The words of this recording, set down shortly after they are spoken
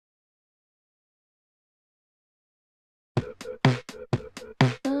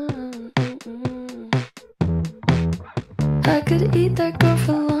I could eat that girl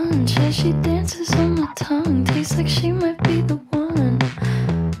for lunch as she dances on my tongue. Tastes like she might be the one.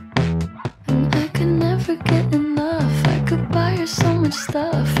 And I could never get enough. I could buy her so much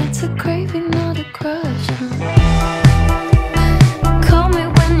stuff. It's a craving, not a crush. Call me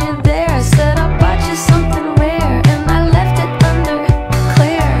when you're there. I said I bought you something rare, and I left it under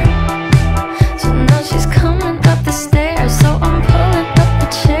Claire. So now she's coming up the stairs. So I'm pulling up the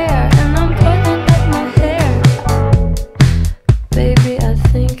chair, and I'm pulling up my hair. Baby, I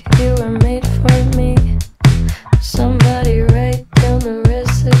think you were made for me. Somebody write down the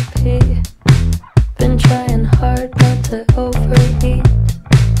recipe. Been trying hard not to overeat.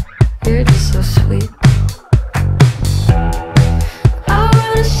 You're just so sweet. I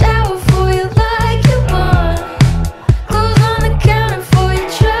wanna shower for you like you want. Clothes on the counter for you,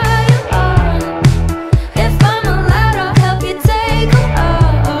 try it on. If I'm allowed, I'll help you take them off.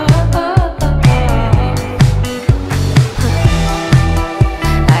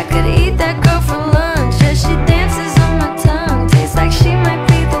 I could eat that girl for lunch as she dances on my tongue. Tastes like she might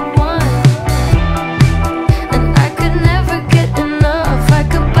be the one. And I could never get enough. I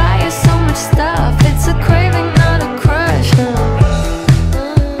could buy her so much stuff. It's a craving, not a crush.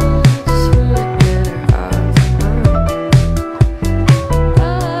 Just wanna get her off.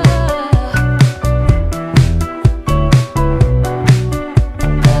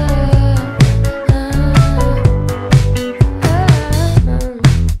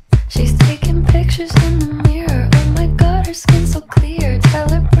 She's taking pictures in the mirror. Oh my god, her skin's so clear. Tell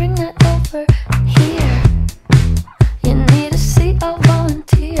her bring it over here. You need a seat, I'll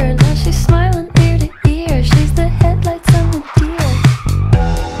volunteer. Now she's smiling ear to ear. She's the headlights on the deer.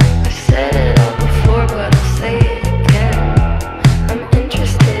 I said it all before, but I'll say it again. I'm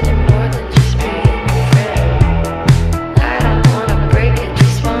interested in more than just being a friend. I don't wanna break it,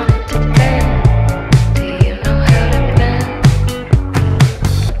 just want it to bend. Do you know how to bend?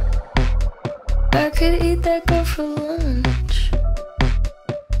 I could eat that girl for lunch.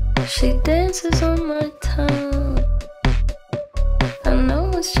 She dances on my tongue. I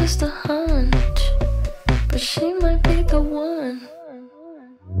know it's just a hunch.